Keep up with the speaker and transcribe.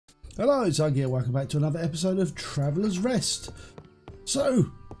Hello, it's Ugg here. Welcome back to another episode of Traveller's Rest.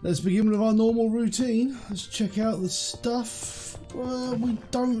 So, let's begin with our normal routine. Let's check out the stuff we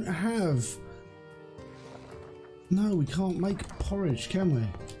don't have. No, we can't make porridge, can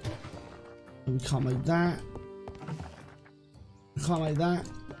we? We can't make that. We can't make that.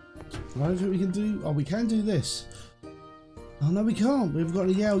 I don't think we can do... Oh, we can do this. Oh, no, we can't. We've got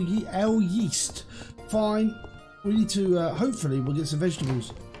the ale yeast. Fine. We need to... hopefully, we'll get some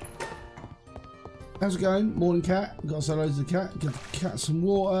vegetables. How's it going? Morning, cat. Got to say hello to the cat. Give the cat some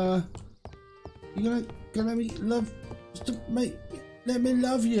water. You gonna let me love... Mate, let me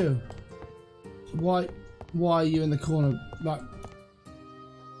love you. Why are you in the corner? Like...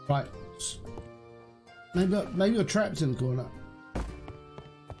 Right. Maybe you're trapped in the corner.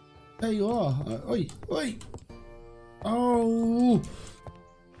 There you are. Oi, oi. Oh.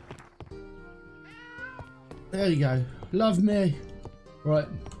 There you go. Love me. Right.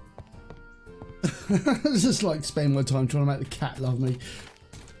 I just like spending my time trying to make the cat love me.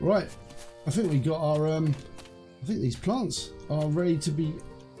 Right. I think we got our I think these plants are ready to be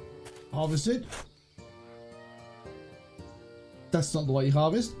harvested. That's not the way you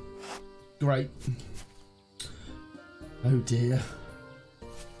harvest. Great. Oh dear.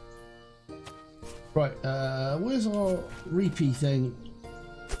 Right, where's our reapy thing?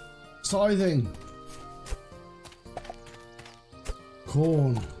 Scything.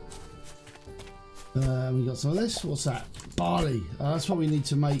 Corn. We got some of this. What's that? Barley. That's what we need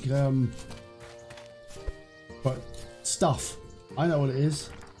to make right, stuff. I know what it is.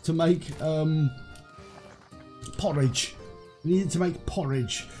 To make porridge. We need it to make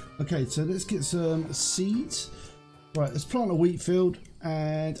porridge. Okay, so let's get some seeds. Right, let's plant a wheat field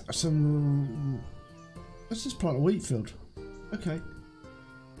and some... Let's just plant a wheat field. Okay.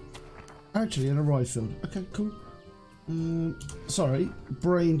 Actually, in a rye field. Okay, cool. Sorry,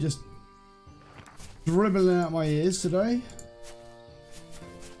 brain just dribbling out my ears today.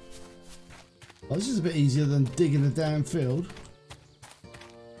 Well, this is a bit easier than digging a damn field.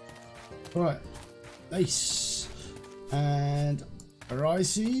 Right, nice. And rye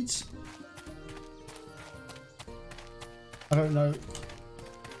seeds. I don't know.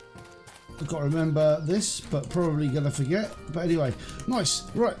 I've got to remember this, but probably gonna forget. But anyway, nice.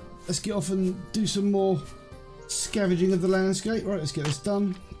 Right, let's get off and do some more scavenging of the landscape. Right, let's get this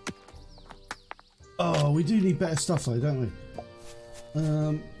done. Oh, we do need better stuff though, don't we?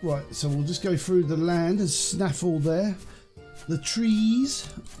 Right, so we'll just go through the land and snaffle there. The trees.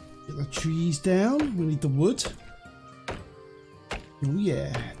 Get the trees down. We need the wood. Oh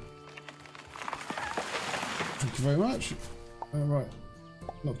yeah. Thank you very much. Alright.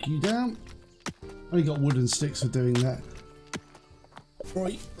 Knock you down. Only got wooden sticks for doing that.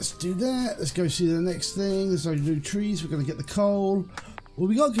 Right, let's do that. Let's go see the next thing. There's no new trees. We're going to get the coal. Well,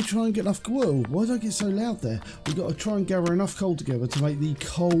 we got to try and get enough coal. Why did I get so loud there? We've got to try and gather enough coal together to make the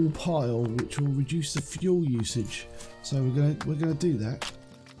coal pile, which will reduce the fuel usage. So we're gonna do that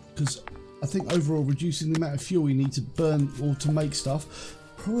because I think overall reducing the amount of fuel we need to burn or to make stuff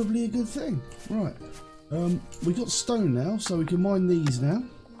probably a good thing. Right. We got stone now, so we can mine these now.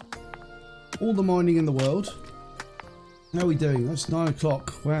 All the mining in the world. How are we doing? That's 9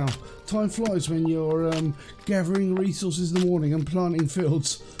 o'clock. Wow. Time flies when you're gathering resources in the morning and planting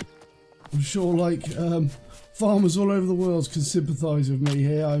fields. I'm sure like farmers all over the world can sympathise with me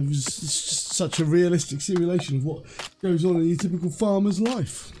here. It's just such a realistic simulation of what goes on in your typical farmer's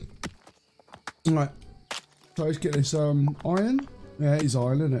life. Alright. So let's get this iron. Yeah, it is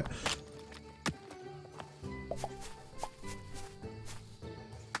iron, isn't it?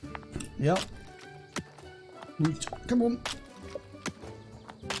 Yep. Come on.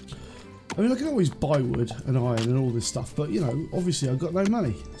 I mean, I can always buy wood and iron and all this stuff, but you know, obviously I've got no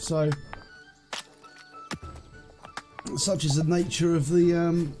money, so such is the nature of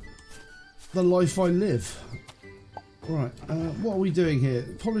the life I live. Right, what are we doing here?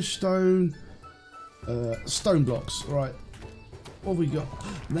 Polished stone, stone blocks. Right, what have we got?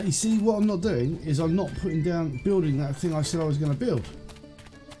 Now you see, what I'm not doing is I'm not building that thing I said I was going to build.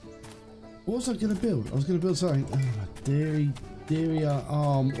 What was I going to build? I was going to build something. Oh, my dearie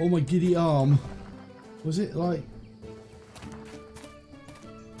arm. Oh, my giddy arm. Was it like...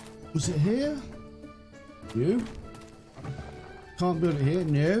 Was it here? You? Can't build it here.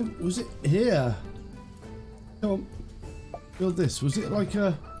 No. Was it here? Come on. Build this. Was it like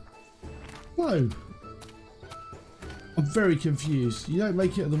a... No. I'm very confused. You don't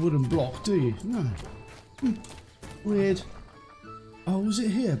make it of the wooden block, do you? No. Weird. Oh, was it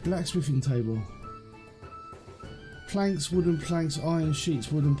here? Blacksmithing table. Planks, wooden planks, iron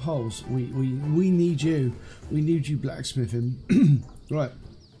sheets, wooden poles. We need you. We need you blacksmithing. Right.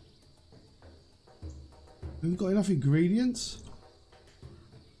 Have we got enough ingredients?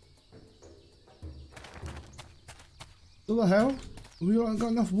 What the hell? Have we not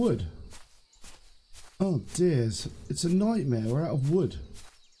got enough wood? Oh dear, it's a nightmare. We're out of wood.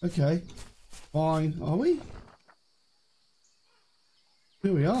 Okay, fine. Are we?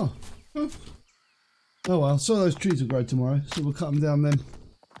 Here we are. Huh. Oh well, so those trees will grow tomorrow, so we'll cut them down then.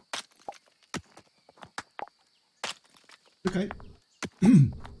 Okay.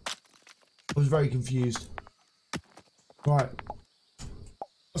 I was very confused. Right.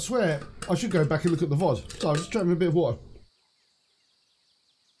 I swear, I should go back and look at the VOD. So I'll just drink a bit of water.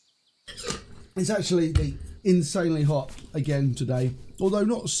 It's actually insanely hot again today. Although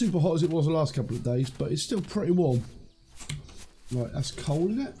not super hot as it was the last couple of days, but it's still pretty warm. Right, that's coal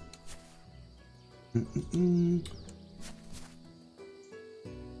in it.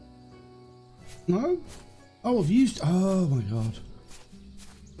 No? Oh, I've used... Oh my god.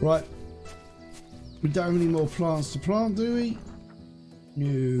 Right. We don't have any more plants to plant, do we?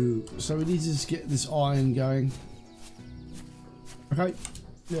 No. So we need to just get this iron going. Okay.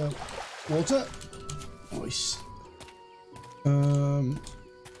 Yeah. Water. Nice.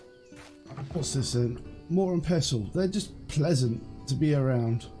 What's this then? Mortar and pestle. They're just pleasant to be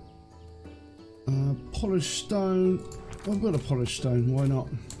around. Polished stone. I've got a polished stone. Why not?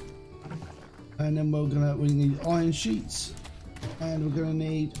 And then we need iron sheets, and we're gonna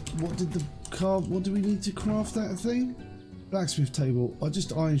need what do we need to craft that thing? Blacksmith table. Or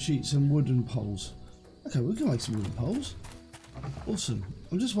just iron sheets and wooden poles. Okay, we can make some wooden poles. Awesome.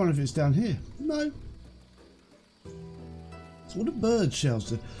 I'm just wondering if it's down here. No. So what do bird shells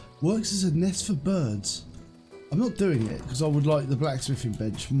do? Works as a nest for birds. I'm not doing it because I would like the blacksmithing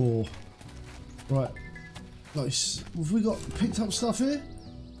bench more. Right. Nice. Have we got picked up stuff here?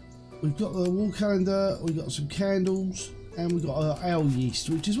 We've got the wall calendar, we've got some candles, and we've got our ale yeast,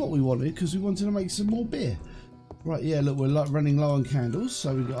 which is what we wanted because we wanted to make some more beer. Right, yeah, look, we're running low on candles,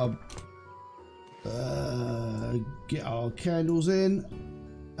 so we've got to get our candles in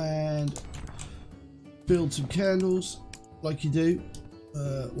and build some candles like you do.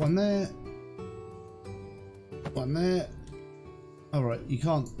 One there, one there. Alright, you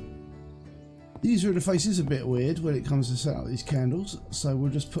can't. The user interface is a bit weird when it comes to set up these candles, so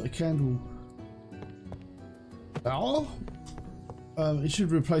we'll just put a candle. It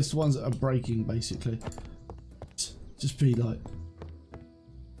should replace the ones that are breaking, basically. Just be like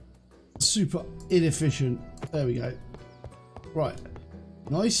super inefficient. There we go. Right,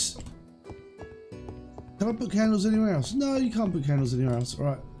 nice. Can I put candles anywhere else? No, you can't put candles anywhere else.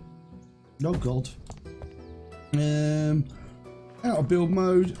 Right. Oh god. Out of build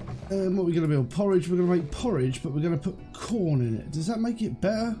mode. What are we going to build? Porridge. We're going to make porridge, but we're going to put corn in it. Does that make it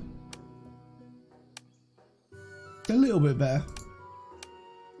better? A little bit better.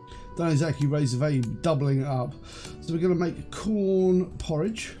 Don't exactly raise the value, doubling it up. So we're going to make corn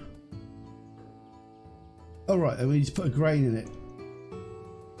porridge. Alright, and we need to put a grain in it.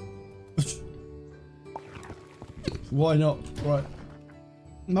 Why not? Right.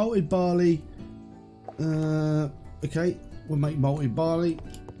 Malted barley. Okay. We'll make malted barley,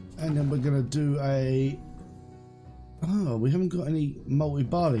 and then we're gonna do a. Oh, we haven't got any malted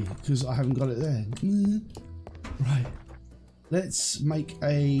barley because I haven't got it there. Right. Let's make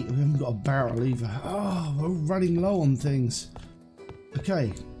a. We haven't got a barrel either. Oh, we're running low on things.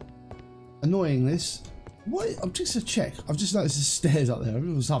 Okay. Annoying this. What? I'm just to check. I've just noticed the stairs up there. It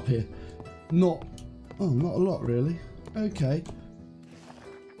was up here. Not. Oh, not a lot really. Okay.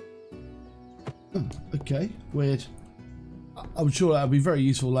 Oh, okay. Weird. I'm sure that'll be very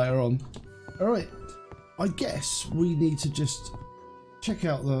useful later on. Alright, I guess we need to just check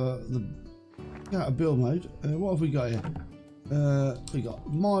out the build mode. What have we got here? We got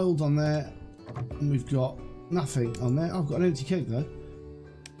mild on there, and we've got nothing on there. I've got an empty keg though.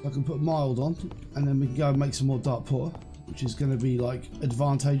 I can put mild on, and then we can go and make some more dark porter, which is going to be like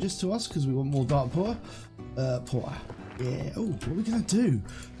advantageous to us because we want more dark porter. Porter. Yeah. Oh, what are we going to do?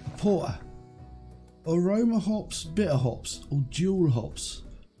 Porter. Aroma hops, bitter hops, or dual hops.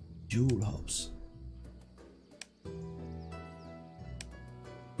 Dual hops.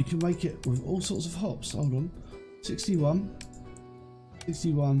 You can make it with all sorts of hops. Hold on. 61.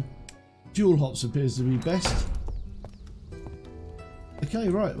 61. Dual hops appears to be best. Okay,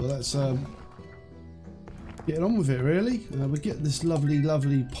 right. Well, that's getting on with it, really. We get this lovely,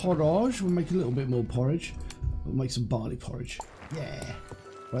 lovely porridge. We'll make a little bit more porridge. We'll make some barley porridge. Yeah.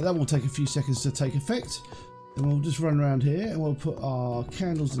 Right, that will take a few seconds to take effect. And we'll just run around here and we'll put our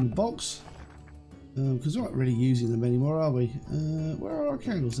candles in the box. Because we're not really using them anymore, are we? Where are our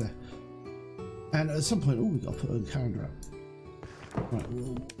candles there? And at some point, oh, we've got to put a calendar up. Right,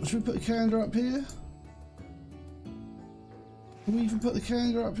 well, should we put a calendar up here? Can we even put the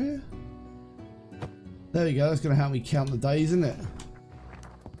calendar up here? There we go. That's going to help me count the days, isn't it?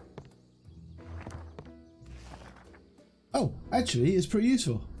 Oh, actually, it's pretty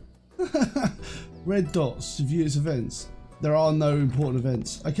useful. Red dots to view its events. There are no important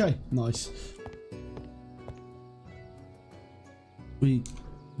events. Okay, nice.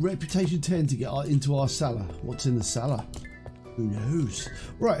 Reputation 10 to get into our cellar. What's in the cellar? Who knows?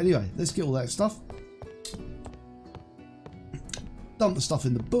 Right, anyway, let's get all that stuff. Dump the stuff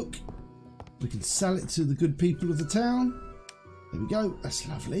in the book. We can sell it to the good people of the town. There we go. That's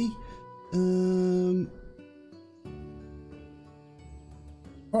lovely.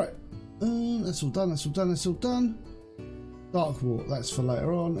 Right. That's all done. That's all done. That's all done. Dark walk. That's for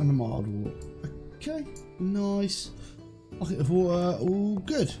later on. And a mild walk. Okay. Nice. Bucket of water. All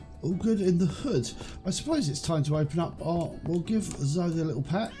good. All good in the hood. I suppose it's time to open up our... We'll give Zug a little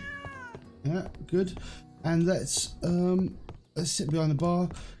pat. Yeah. Good. And let's sit behind the bar.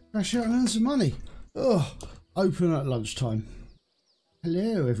 Crash out and earn some money. Oh, open at lunchtime.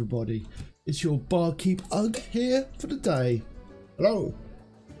 Hello, everybody. It's your barkeep Ugg here for the day. Hello.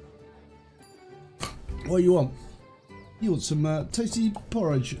 What do you want? You want some tasty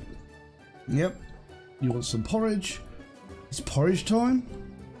porridge? Yep. You want some porridge? It's porridge time.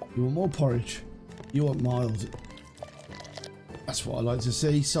 You want more porridge? You want mild? That's what I like to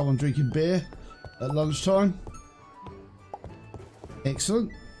see. Someone drinking beer at lunchtime.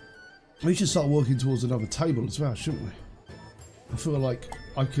 Excellent. We should start working towards another table as well, shouldn't we? I feel like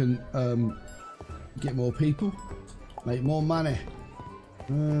I can get more people, make more money.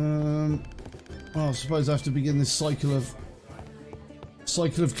 Well, I suppose I have to begin this cycle of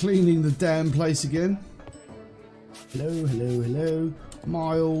cleaning the damn place again. Hello, hello, hello.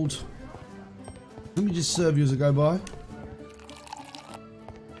 Mild. Let me just serve you as I go by.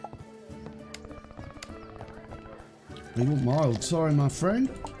 You want mild? Sorry, my friend.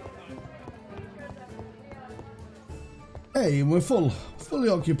 Hey, we're fully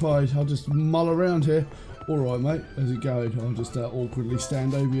occupied. I'll just mull around here. All right, mate. How's it going? I'll just awkwardly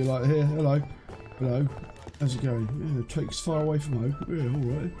stand over you like here. Hello, hello. How's it going? Yeah, take us far away from home. Yeah, all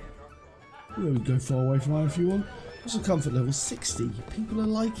right. Yeah, we go far away from home if you want. What's the comfort level? 60. People are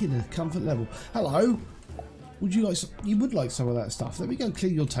liking a comfort level. Hello. Would you like some? You would like some of that stuff. Let me go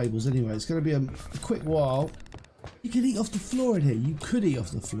clean your tables anyway. It's going to be a quick while. You can eat off the floor in here. You could eat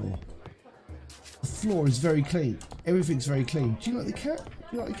off the floor. The floor is very clean. Everything's very clean. Do you like the cat?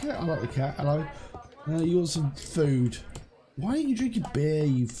 Do you like the cat? I like the cat. Hello. You want some food? Why aren't you drinking beer,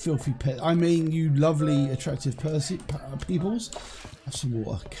 you filthy pet? I mean, you lovely, attractive peoples. Have some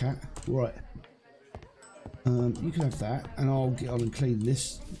water, cat. Right. You can have that, and I'll get on and clean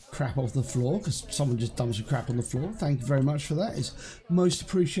this crap off the floor because someone just dumped some crap on the floor. Thank you very much for that. It's most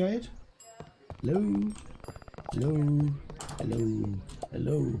appreciated. Hello. Hello. Hello.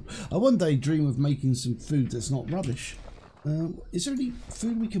 Hello. I one day dream of making some food that's not rubbish. Is there any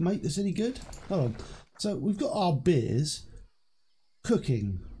food we can make that's any good? Hold on. So we've got our beers.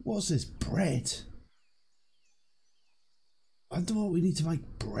 Cooking. What's this? Bread. I wonder what we need to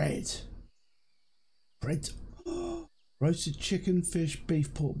make bread. Bread. Roasted chicken, fish,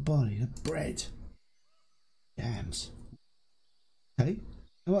 beef, pork, barley. Bread. Yams. Okay.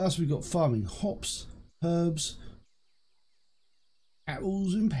 And what else we got? Farming. Hops, herbs,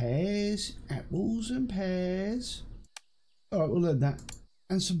 apples and pears. Apples and pears. Alright, we'll learn that.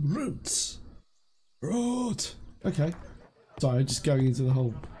 And some roots. Root. Okay. Sorry, just going into the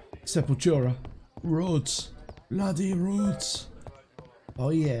whole Sepultura. Roots. Bloody roots. Oh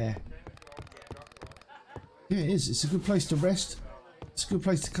yeah. Yeah, it is. It's a good place to rest. It's a good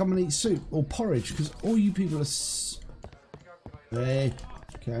place to come and eat soup or porridge because all you people are... Hey,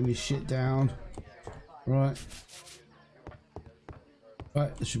 calm your shit down. Right.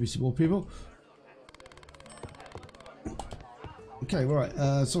 Right, there should be some more people. Okay, right.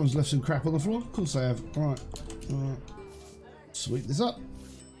 Someone's left some crap on the floor. Of course they have. Right. Sweep this up.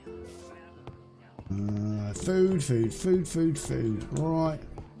 Food, food, food, food, food. Right.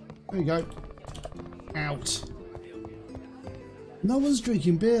 There you go. Out. No one's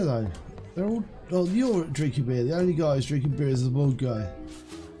drinking beer though. They're all... Well, you're drinking beer. The only guy who's drinking beer is the bald guy.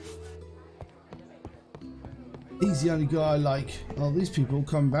 He's the only guy I like. Oh, these people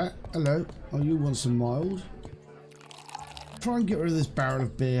come back. Hello. Oh, you want some mild? Try and get rid of this barrel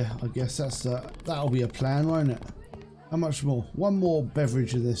of beer. I guess that'll be a plan, won't it? How much more? One more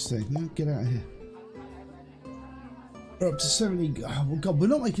beverage of this thing. Yeah, get out of here. We're up to 70. Oh God, we're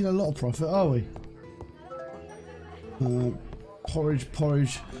not making a lot of profit, are we? Porridge,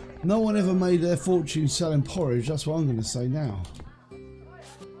 porridge. No one ever made their fortune selling porridge. That's what I'm going to say now.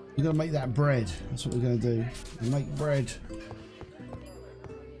 We're going to make that bread. That's what we're going to do. We'll make bread.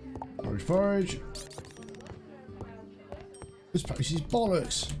 Forage, forage. This place is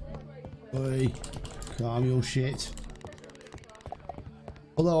bollocks. Oi, calm your shit.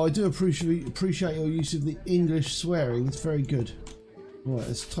 Although I do appreciate your use of the English swearing, it's very good. Right,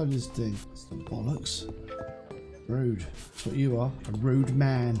 let's tidy this thing. It's the bollocks. Rude. That's what you are. A rude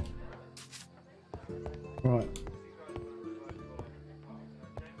man. Right.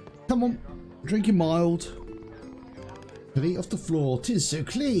 Come on. Drinking mild. But eat off the floor. 'Tis so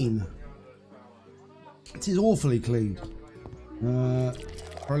clean. It is awfully clean.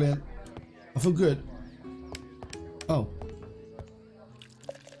 Brilliant. I feel good. Oh.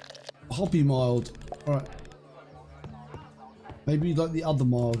 Hoppy mild. Alright. Maybe you'd like the other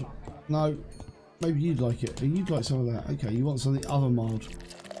mild. No. Maybe you'd like it. You'd like some of that. Okay, you want some of the other mild.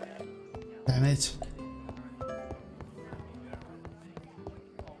 Damn it.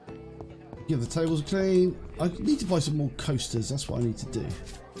 Give the tables clean. I need to buy some more coasters. That's what I need to do.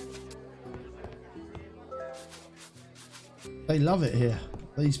 They love it here.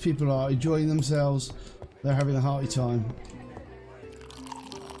 These people are enjoying themselves. They're having a hearty time.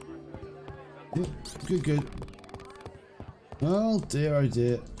 Good, good. Oh dear, oh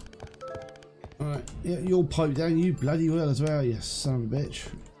dear. Alright, yeah, you'll pipe down, you bloody well as well, you son of a bitch.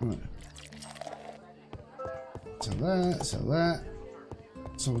 Right. Sell that, sell that.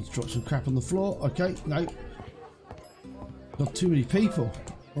 Someone's dropped some crap on the floor. Okay, no. Got too many people.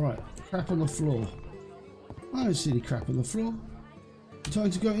 Alright, crap on the floor. I don't see any crap on the floor.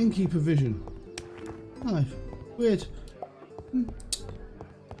 Time to go innkeeper vision. No, weird.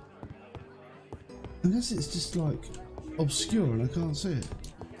 Unless it's just like obscure and I can't see it.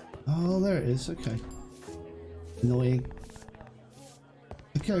 Oh, there it is. Okay. Annoying.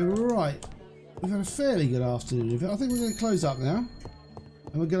 Okay, right. We've had a fairly good afternoon. I think we're going to close up now.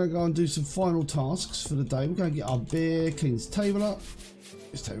 And we're going to go and do some final tasks for the day. We're going to get our beer, clean this table up.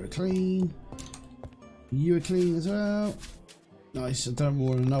 This table clean. You are clean as well. Nice. I don't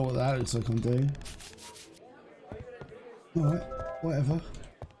want to know what that looks like I'm doing. Alright, whatever.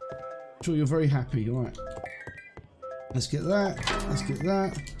 I'm sure you're very happy. Alright. Let's get that. Let's get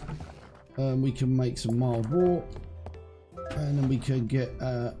that. We can make some mild walk. And then we can get...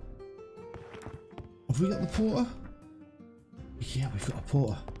 have we got the porter? Yeah, we've got a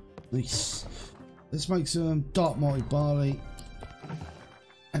porter. Nice. Let's make some dark malted barley.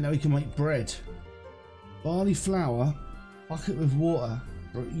 And then we can make bread. Barley flour, bucket with water,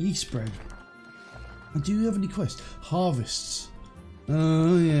 or yeast bread. And do you have any quests? Harvests.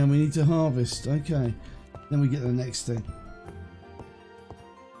 Oh yeah, we need to harvest. Okay. Then we get the next thing.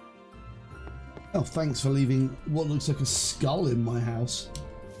 Oh, thanks for leaving what looks like a skull in my house.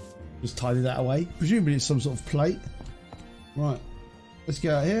 Just tidy that away. Presumably it's some sort of plate. Right. Let's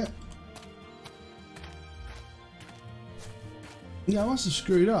get out of here. Yeah, I must have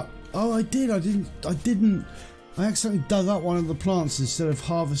screwed up. Oh, I did. I didn't. I accidentally dug up one of the plants instead of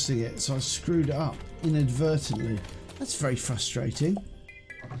harvesting it, so I screwed it up inadvertently. That's very frustrating.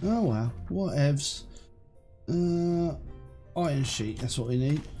 Oh well, whatevs. Iron sheet, that's what we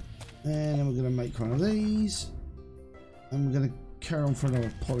need. And then we're going to make one of these. And we're going to carry on for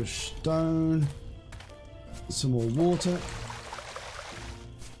another polished stone. Some more water.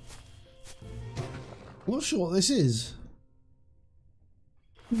 I'm not sure what this is.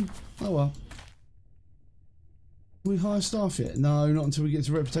 Oh well. Can we hire staff yet? No, not until we get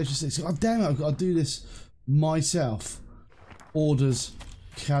to reputation 6. God damn it, I've got to do this myself. Orders,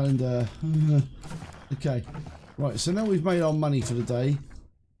 calendar. Okay. Right, so now we've made our money for the day.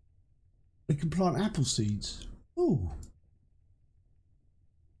 We can plant apple seeds. Ooh.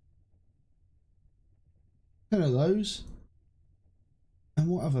 10 of those. And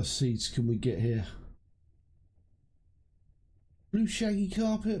what other seeds can we get here? Blue shaggy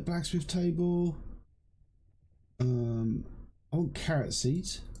carpet, blacksmith table. I want carrot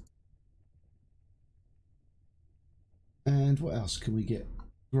seeds. And what else can we get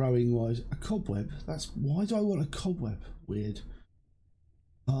growing wise? A cobweb. That's why do I want a cobweb? Weird.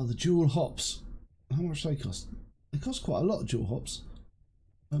 The jewel hops. How much do they cost? They cost quite a lot, jewel hops.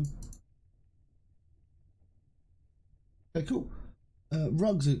 Okay, cool.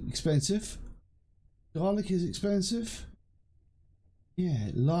 Rugs are expensive. Garlic is expensive. Yeah,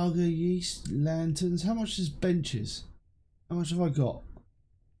 lager yeast, lanterns. How much is benches? How much have I got?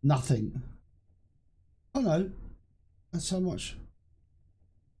 Nothing. Oh no, that's how much.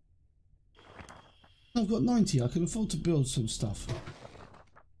 I've got 90. I can afford to build some stuff.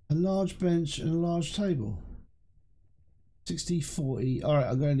 A large bench and a large table. 60, 40. Alright,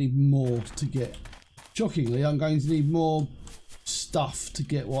 I'm going to need more to get. Shockingly, I'm going to need more stuff to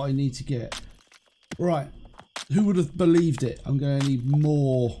get what I need to get. Right. Who would have believed it? I'm going to need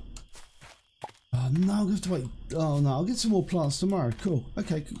more Oh no, I'll have to wait. Oh no, I'll get some more plants tomorrow. Cool.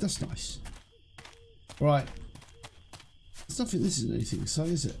 Okay, that's nice. Right. There's nothing, this isn't anything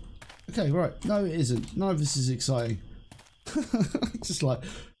exciting, is it? Okay, right. No, it isn't. None of this is exciting. Just like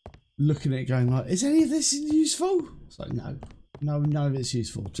looking at it going like, is any of this useful? It's like, no. No, none of it's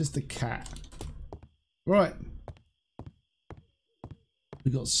useful. Just the cat. Right.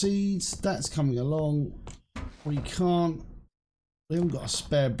 We've got seeds. That's coming along. We can't. We haven't got a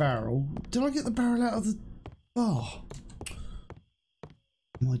spare barrel. Did I get the barrel out of the... Oh.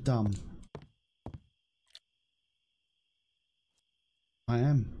 Am I dumb? I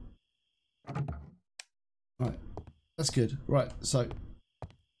am. Right. That's good. Right. So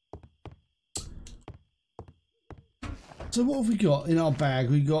what have we got in our bag?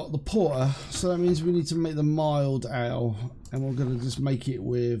 We got the porter. So that means we need to make the mild ale. And we're going to just make it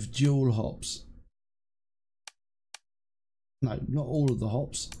with dual hops. No, not all of the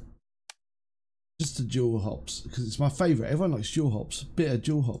hops. Just the dual hops, because it's my favourite. Everyone likes dual hops. Bitter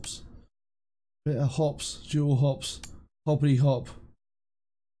dual hops. Bitter hops, dual hops, hoppity hop.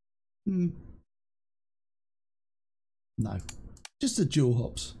 No. Just the dual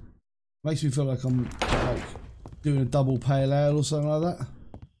hops. Makes me feel like I'm like doing a double pale ale or something like that.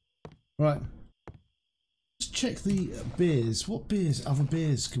 Right. Let's check the beers. What beers, other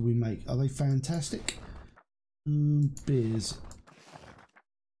beers can we make? Are they fantastic? Beers.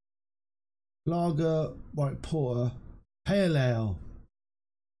 Lager, white porter, pale ale,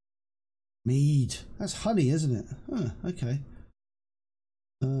 mead. That's honey, isn't it? Huh, okay.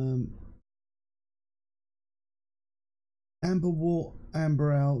 Amber wort,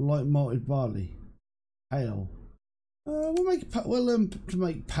 amber ale, light malted barley, ale. We'll make to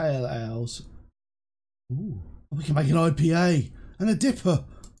make pale ales. Ooh, we can make an IPA and a dipper.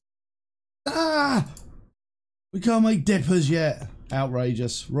 Ah! We can't make dippers yet.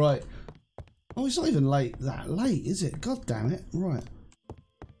 Outrageous. Right. Oh, it's not even that late, is it? God damn it. Right.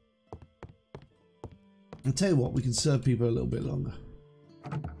 I'll tell you what, we can serve people a little bit longer.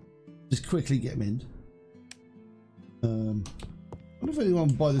 Just quickly get them in. I wonder if anyone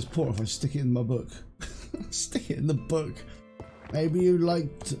will buy this porter if I stick it in my book. Stick it in the book. Maybe you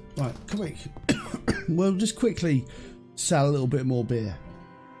like to... Right, quick. We'll just quickly sell a little bit more beer.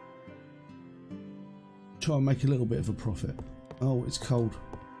 Try and make a little bit of a profit. Oh, it's cold.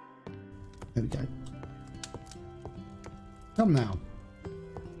 There we go. Come now.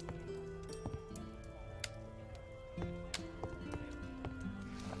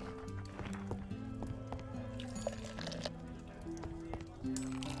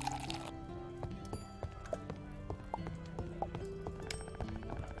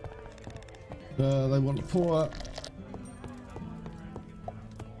 They want the porter.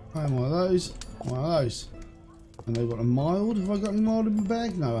 And one of those. One of those. And they want a mild. Have I got any mild in my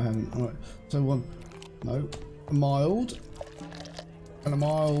bag? No, I haven't. Alright. So one. No. A mild. And a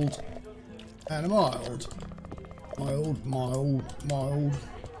mild. And a mild. Mild, mild, mild.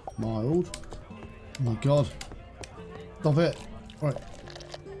 Mild. Oh my god. Stop it. Right.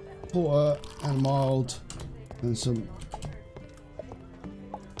 Porter and a mild. And some.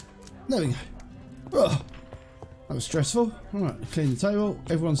 There we go. Ugh. That was stressful. Alright, clean the table.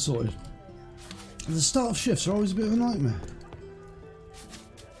 Everyone's sorted. The start of shifts are always a bit of a nightmare.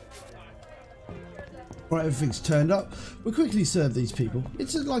 Right, everything's turned up. We'll quickly serve these people.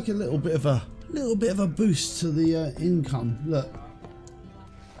 It's like a little bit of a boost to the income. Look,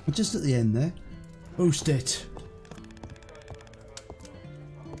 just at the end there. Boost it.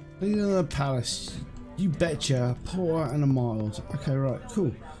 Cleaning the palace. You betcha. Pour and a mild. Okay, right,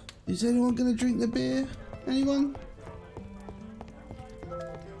 cool. Is anyone going to drink the beer? Anyone?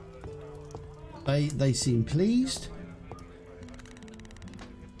 They seem pleased.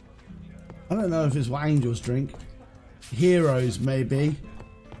 I don't know if it's what angels drink. Heroes, maybe.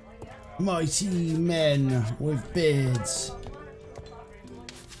 Mighty men with beards.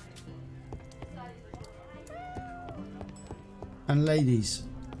 And ladies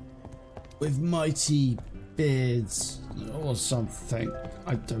with mighty beards or something.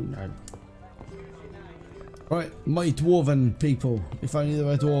 I don't know. Right, mighty dwarven people. If only there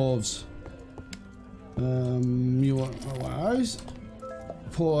were dwarves. You want one of those?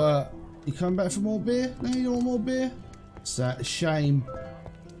 Pour. You coming back for more beer? No, you don't want more beer? It's that shame.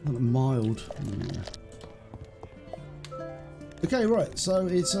 Not mild. Yeah. Okay, right. So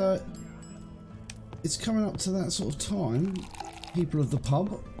it's coming up to that sort of time. People of the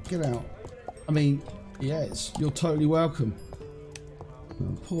pub, get out. I mean, yes, you're totally welcome.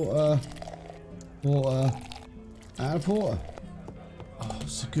 Porter, porter, and a porter. Oh,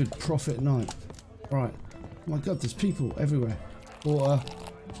 it's a good profit night. Right. Oh my god, there's people everywhere. Porter,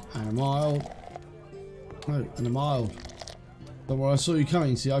 and a mild, Oh, and a mild. Don't worry, I saw you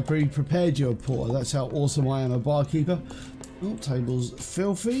coming. See, I pre-prepared you a porter. That's how awesome I am, a barkeeper. Oh, table's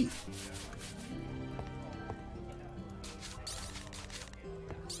filthy.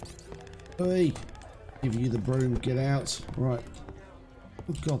 Hey, give you the broom, get out. Right.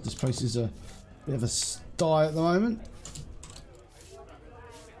 Oh god, this place is a bit of a sty at the moment.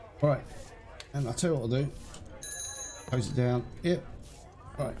 Right, and I'll tell you what I'll do. Close it down. Yep.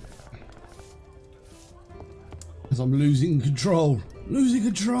 Right. As I'm losing control. Losing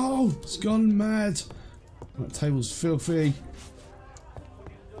control! It's gone mad. That table's filthy.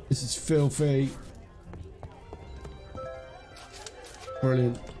 This is filthy.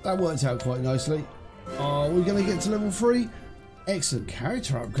 Brilliant. That worked out quite nicely. Are we going to get to level 3? Excellent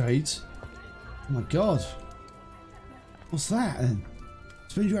character upgrades. Oh my god. What's that then?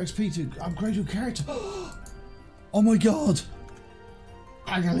 Spend your XP to upgrade your character. Oh my god.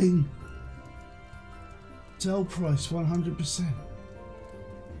 Haggling. Sell price 100%.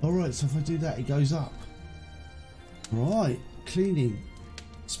 Alright, so if I do that, it goes up. Right. Cleaning.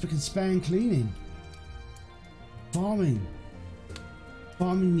 Spick and span cleaning. Farming.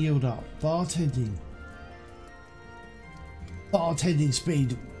 Farming yield up. Bartending. Bartending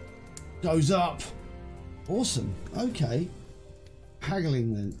speed goes up. Awesome. Okay.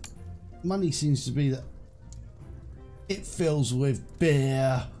 Haggling then. Money seems to be that it fills with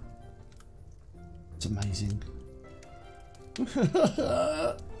beer. It's amazing.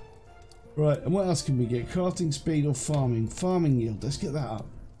 Right, and what else can we get? Crafting speed or farming? Farming yield. Let's get that up.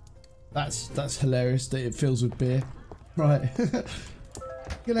 That's hilarious that it fills with beer. Right.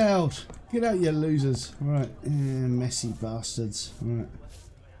 Get out! Get out, you losers! Right, messy bastards. Right.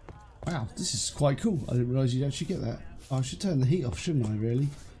 Wow, this is quite cool. I didn't realise you'd actually get that. Oh, I should turn the heat off, shouldn't I, really?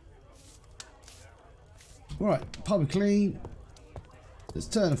 Right, pub clean. Let's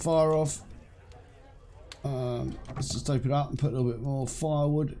turn the fire off. Let's just open it up and put a little bit more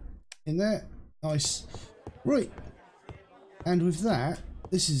firewood in there. Nice. Right. And with that,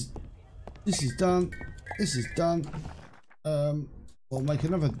 this is done. This is done. We'll make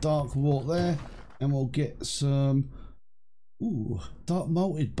another dark wort there, and we'll get some dark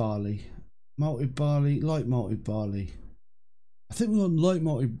malted barley. Malted barley, light malted barley. I think we want light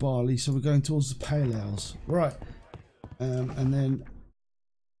malted barley, so we're going towards the pale ales. Right. And then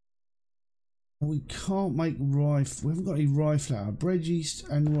we can't make rye. We haven't got any rye flour. Bread yeast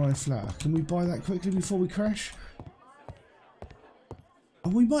and rye flour. Can we buy that quickly before we crash?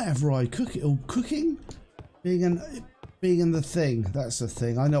 And we might have rye cooking. Being in the thing, that's the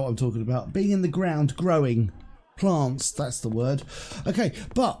thing. I know what I'm talking about. Being in the ground, growing plants, that's the word. Okay,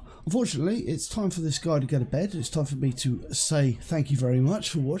 but unfortunately, it's time for this guy to go to bed. It's time for me to say thank you very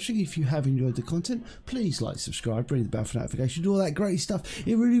much for watching. If you have enjoyed the content, please like, subscribe, ring the bell for notification, do all that great stuff.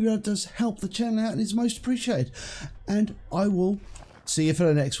 It really does help the channel out and it's most appreciated. And I will see you for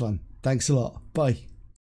the next one. Thanks a lot. Bye.